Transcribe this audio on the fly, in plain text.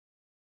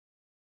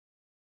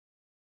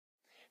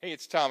Hey,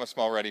 it's Thomas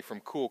Mulready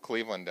from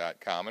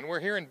CoolCleveland.com, and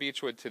we're here in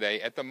Beechwood today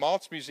at the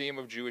Maltz Museum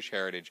of Jewish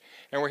Heritage,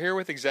 and we're here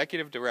with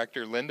Executive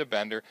Director Lynda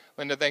Bender.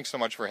 Lynda, thanks so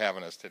much for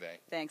having us today.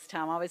 Thanks,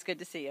 Tom. Always good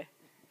to see you.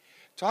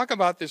 Talk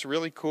about this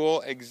really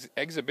cool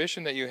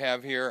exhibition that you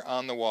have here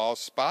on the wall,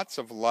 Spots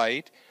of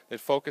Light, that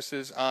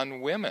focuses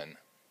on women.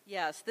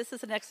 Yes, this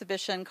is an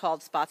exhibition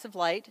called Spots of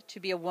Light, to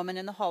be a woman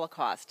in the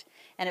Holocaust,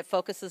 and it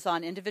focuses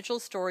on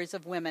individual stories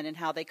of women and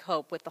how they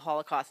cope with the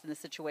Holocaust and the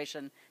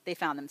situation they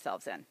found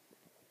themselves in.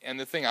 And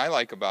the thing I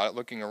like about it,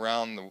 looking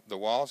around the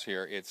walls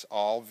here, it's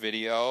all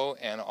video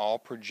and all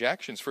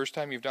projections. First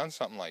time you've done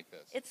something like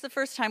this. It's the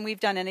first time we've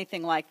done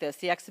anything like this.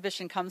 The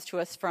exhibition comes to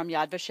us from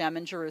Yad Vashem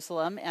in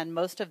Jerusalem, and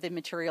most of the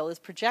material is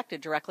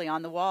projected directly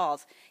on the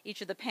walls.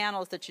 Each of the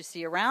panels that you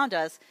see around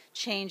us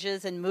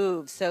changes and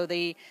moves, so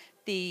the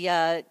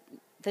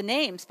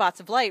name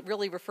Spots of Light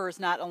really refers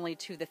not only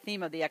to the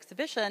theme of the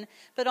exhibition,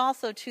 but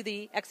also to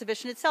the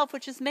exhibition itself,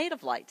 which is made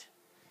of light.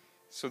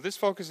 So this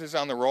focuses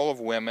on the role of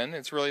women.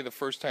 It's really the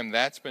first time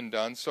that's been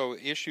done. So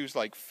issues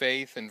like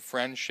faith and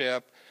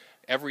friendship,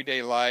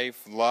 everyday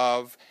life,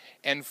 love,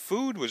 and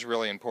food was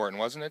really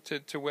important, wasn't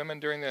it, to women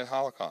during the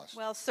Holocaust?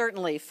 Well,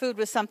 certainly. Food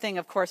was something,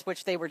 of course,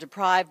 which they were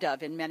deprived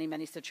of in many,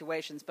 many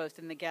situations, both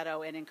in the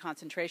ghetto and in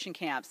concentration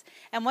camps.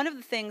 And one of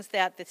the things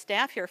that the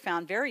staff here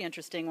found very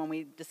interesting when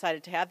we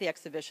decided to have the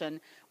exhibition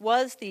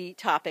was the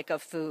topic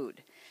of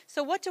food.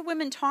 So what do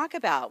women talk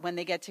about when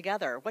they get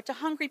together? What do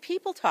hungry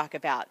people talk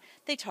about?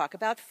 They talk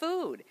about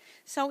food.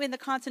 So in the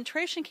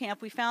concentration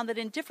camp, we found that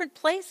in different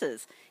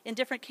places, in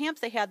different camps,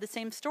 they had the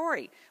same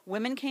story.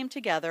 Women came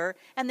together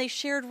and they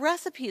shared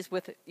recipes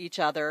with each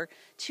other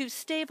to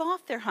stave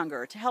off their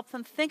hunger, to help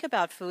them think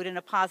about food in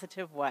a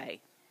positive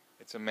way.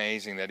 It's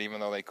amazing that even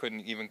though they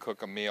couldn't even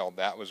cook a meal,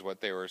 that was what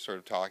they were sort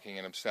of talking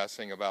and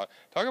obsessing about.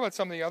 Talk about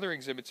some of the other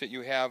exhibits that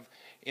you have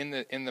in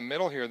the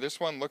middle here. This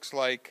one looks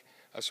like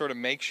a sort of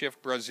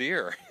makeshift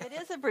brassiere. It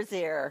is a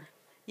brassiere.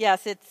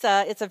 Yes, it's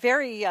a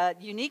very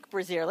unique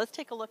brassiere. Let's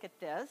take a look at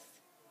this.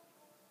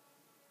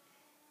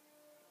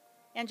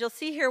 And you'll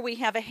see here we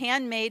have a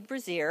handmade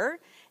brassiere,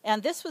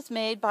 and this was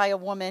made by a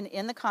woman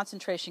in the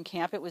concentration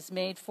camp. It was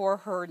made for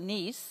her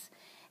niece,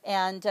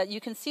 and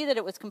you can see that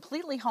it was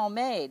completely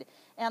homemade.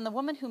 And the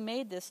woman who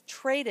made this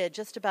traded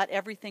just about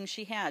everything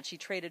she had. She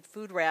traded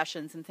food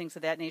rations and things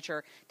of that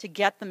nature to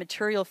get the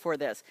material for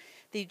this.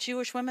 The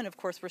Jewish women, of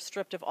course, were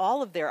stripped of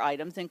all of their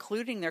items,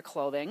 including their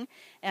clothing,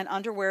 and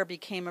underwear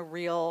became a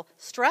real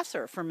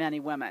stressor for many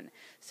women.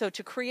 So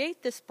to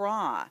create this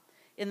bra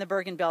in the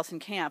Bergen-Belsen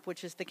camp,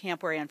 which is the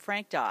camp where Anne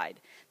Frank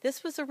died,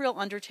 this was a real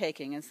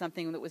undertaking and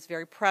something that was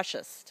very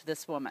precious to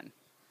this woman.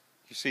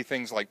 You see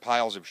things like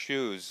piles of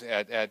shoes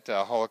at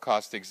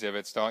Holocaust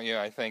exhibits, don't you?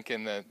 I think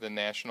in the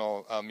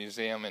National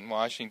Museum in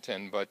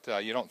Washington, but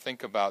you don't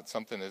think about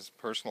something as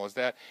personal as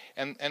that.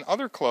 And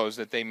other clothes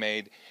that they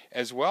made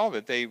as well,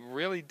 that they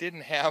really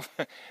didn't have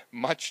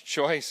much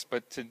choice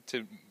but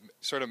to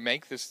sort of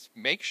make this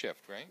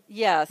makeshift, right?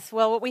 Yes.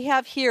 Well, what we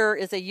have here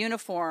is a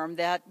uniform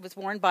that was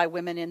worn by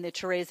women in the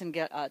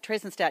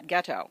Theresienstadt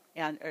ghetto,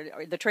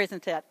 or the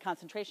Theresienstadt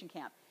concentration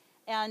camp.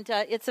 And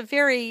it's a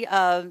very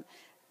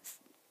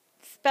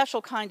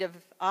special kind of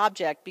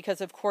object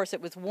because, of course,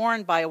 it was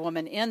worn by a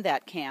woman in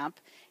that camp,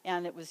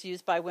 and it was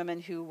used by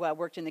women who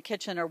worked in the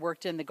kitchen or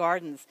worked in the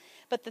gardens.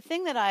 But the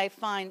thing that I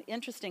find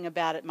interesting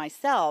about it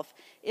myself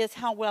is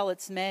how well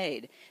it's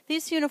made.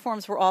 These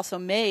uniforms were also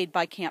made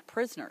by camp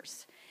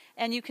prisoners,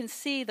 and you can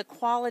see the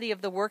quality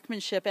of the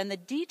workmanship and the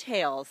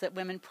details that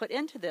women put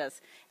into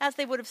this. As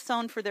they would have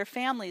sewn for their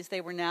families,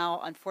 they were now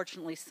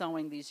unfortunately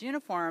sewing these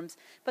uniforms,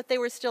 but they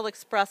were still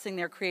expressing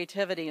their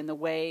creativity in the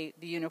way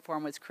the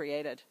uniform was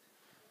created.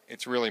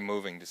 It's really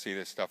moving to see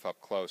this stuff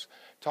up close.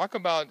 Talk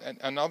about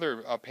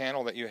another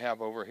panel that you have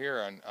over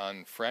here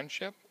on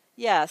friendship.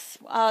 Yes,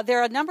 there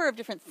are a number of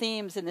different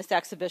themes in this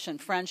exhibition: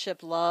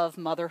 friendship, love,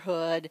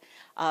 motherhood,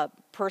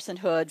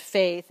 personhood,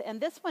 faith,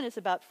 and this one is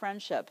about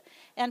friendship.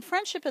 And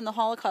friendship in the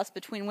Holocaust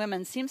between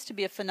women seems to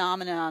be a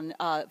phenomenon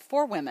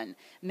for women.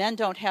 Men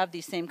don't have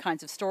these same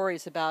kinds of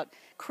stories about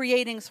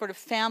creating sort of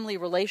family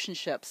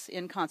relationships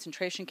in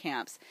concentration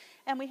camps.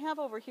 And we have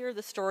over here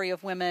the story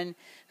of women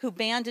who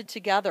banded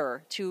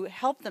together to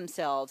help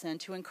themselves and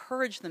to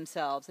encourage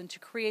themselves and to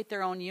create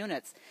their own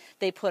units.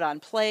 They put on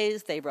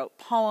plays, they wrote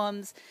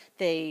poems,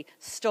 they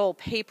stole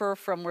paper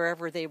from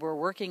wherever they were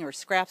working or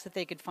scraps that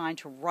they could find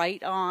to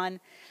write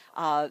on.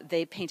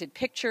 They painted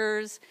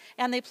pictures,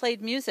 and they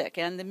played music.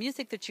 And the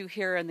music that you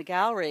hear in the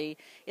gallery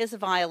is a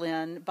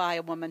violin by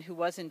a woman who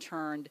was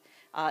interned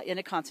in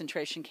a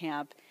concentration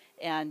camp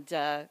and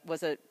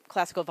was a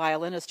classical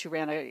violinist who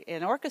ran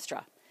an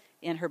orchestra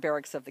in her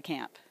barracks of the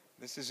camp.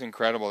 This is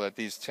incredible that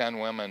these 10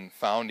 women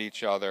found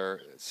each other,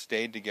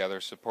 stayed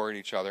together, supported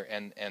each other,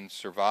 and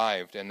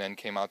survived, and then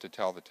came out to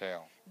tell the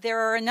tale. There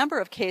are a number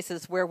of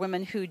cases where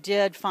women who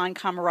did find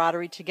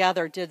camaraderie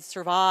together did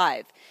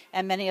survive,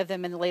 and many of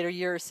them in the later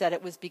years said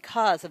it was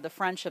because of the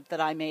friendship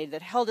that I made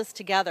that held us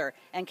together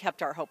and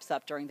kept our hopes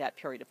up during that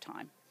period of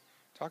time.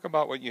 Talk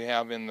about what you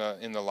have in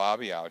the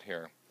lobby out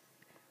here.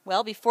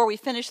 Well, before we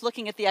finish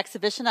looking at the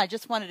exhibition, I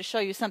just wanted to show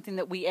you something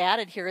that we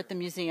added here at the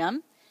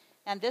museum.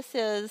 And this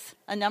is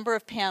a number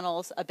of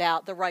panels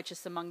about the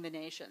righteous among the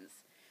nations.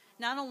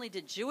 Not only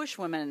did Jewish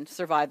women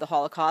survive the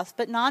Holocaust,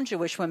 but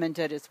non-Jewish women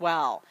did as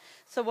well.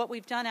 So what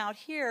we've done out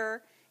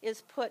here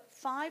is put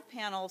 5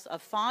 panels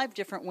of 5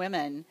 different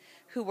women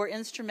who were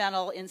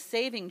instrumental in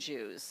saving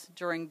Jews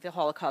during the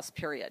Holocaust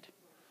period.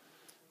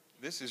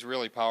 This is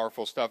really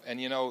powerful stuff. And,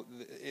 you know,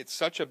 it's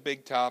such a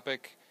big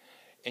topic,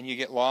 and you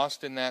get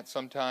lost in that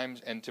sometimes.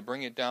 And to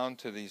bring it down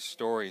to these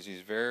stories,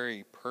 these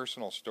very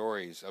personal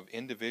stories of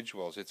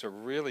individuals, it's a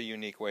really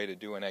unique way to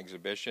do an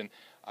exhibition.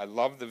 I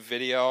love the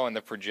video and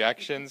the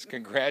projections.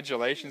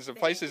 Congratulations. The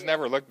place has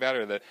never looked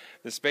better.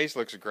 The space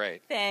looks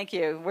great. Thank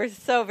you. We're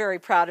so very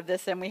proud of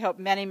this, and we hope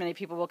many, many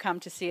people will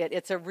come to see it.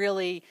 It's a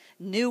really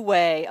new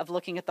way of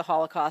looking at the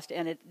Holocaust,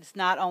 and it's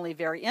not only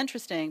very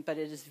interesting, but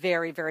it is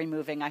very, very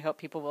moving. I hope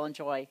people will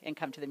enjoy and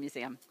come to the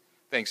museum.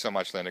 Thanks so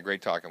much, Lynda.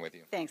 Great talking with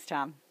you. Thanks,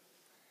 Tom.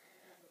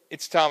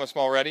 It's Thomas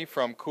Mulready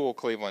from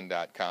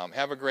CoolCleveland.com.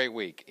 Have a great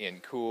week in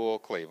cool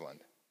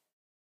Cleveland.